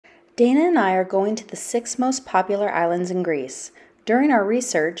Dana and I are going to the 6 most popular islands in Greece. During our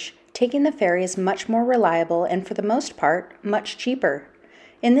research, taking the ferry is much more reliable and for the most part, much cheaper.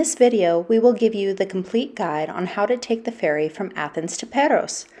 In this video, we will give you the complete guide on how to take the ferry from Athens to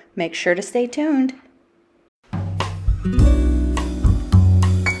Paros. Make sure to stay tuned.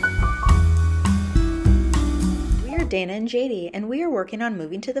 We are Dana and JD, and we are working on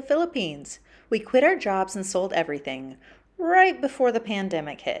moving to the Philippines. We quit our jobs and sold everything right before the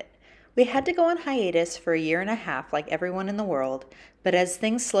pandemic hit. We had to go on hiatus for 1.5 years like everyone in the world, but as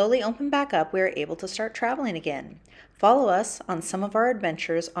things slowly opened back up, we were able to start traveling again. Follow us on some of our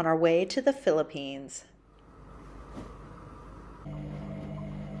adventures on our way to the Philippines.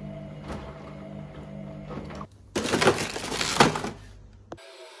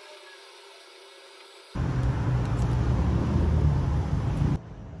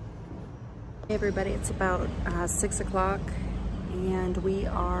 Hey everybody, it's about 6 o'clock and we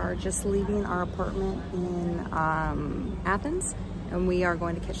are just leaving our apartment in Athens, and we are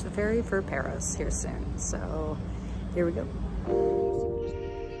going to catch the ferry for Paros here soon. So here we go.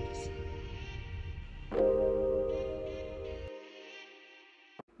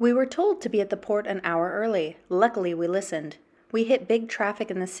 We were told to be at the port an hour early. Luckily, we listened. We hit big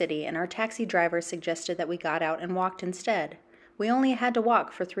traffic in the city, and our taxi driver suggested that we got out and walked instead. We only had to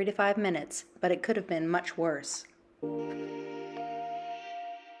walk for 3 to 5 minutes, but it could have been much worse.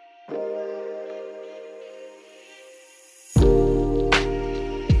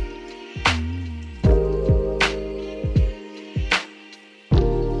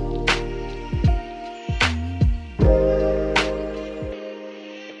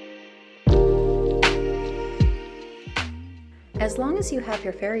 As long as you have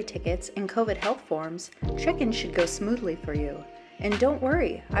your ferry tickets and COVID health forms, check-in should go smoothly for you. And don't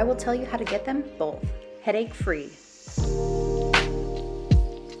worry, I will tell you how to get them both, headache-free.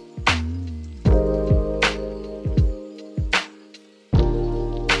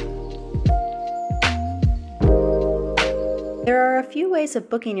 There are a few ways of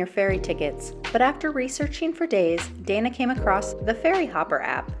booking your ferry tickets, but after researching for days, Dana came across the Ferry Hopper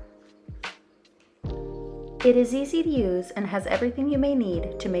app. It is easy to use and has everything you may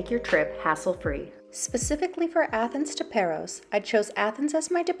need to make your trip hassle-free. Specifically for Athens to Paros, I chose Athens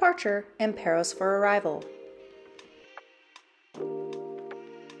as my departure and Paros for arrival.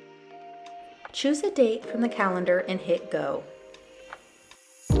 Choose a date from the calendar and hit go.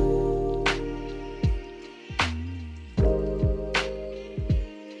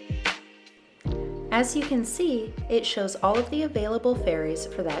 As you can see, it shows all of the available ferries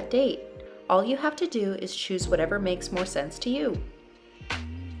for that date. All you have to do is choose whatever makes more sense to you.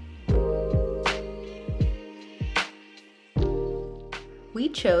 We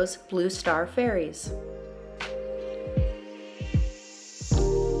chose Blue Star Ferries.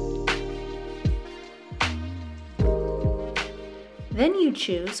 Then you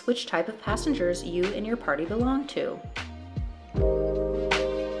choose which type of passengers you and your party belong to.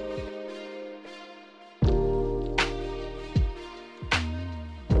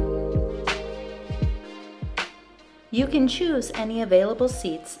 You can choose any available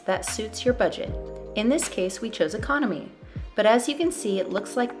seats that suits your budget. In this case, we chose economy, but as you can see, it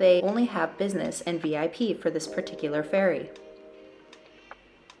looks like they only have business and VIP for this particular ferry.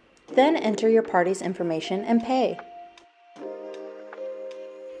 Then enter your party's information and pay.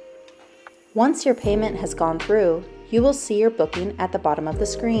 Once your payment has gone through, you will see your booking at the bottom of the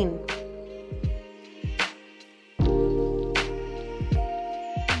screen.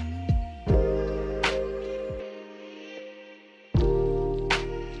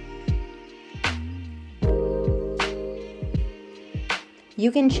 You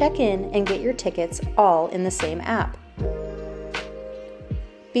can check in and get your tickets all in the same app.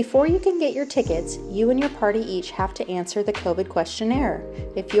 Before you can get your tickets, you and your party each have to answer the COVID questionnaire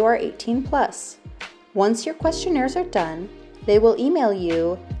if you are 18 plus. Once your questionnaires are done, they will email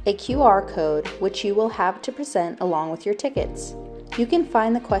you a QR code which you will have to present along with your tickets. You can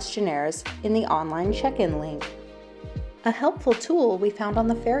find the questionnaires in the online check-in link. A helpful tool we found on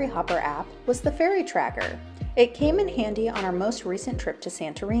the Ferry Hopper app was the Ferry Tracker. It came in handy on our most recent trip to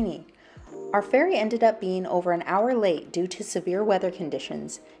Santorini. Our ferry ended up being over an hour late due to severe weather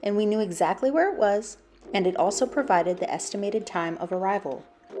conditions, and we knew exactly where it was, and it also provided the estimated time of arrival.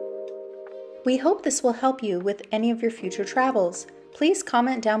 We hope this will help you with any of your future travels. Please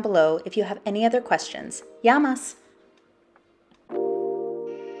comment down below if you have any other questions. Llamas!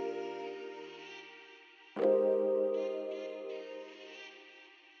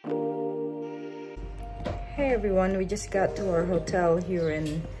 Hey everyone, we just got to our hotel here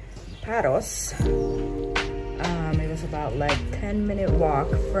in Paros. It was was about like 10-minute walk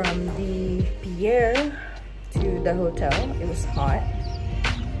from the pier to the hotel. It was hot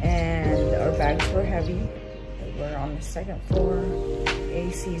and our bags were heavy. We're on the second floor,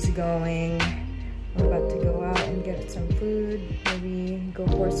 AC's going. We're about to go out and get some food, maybe go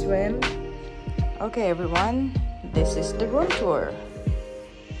for a swim. Okay everyone, this is the room tour.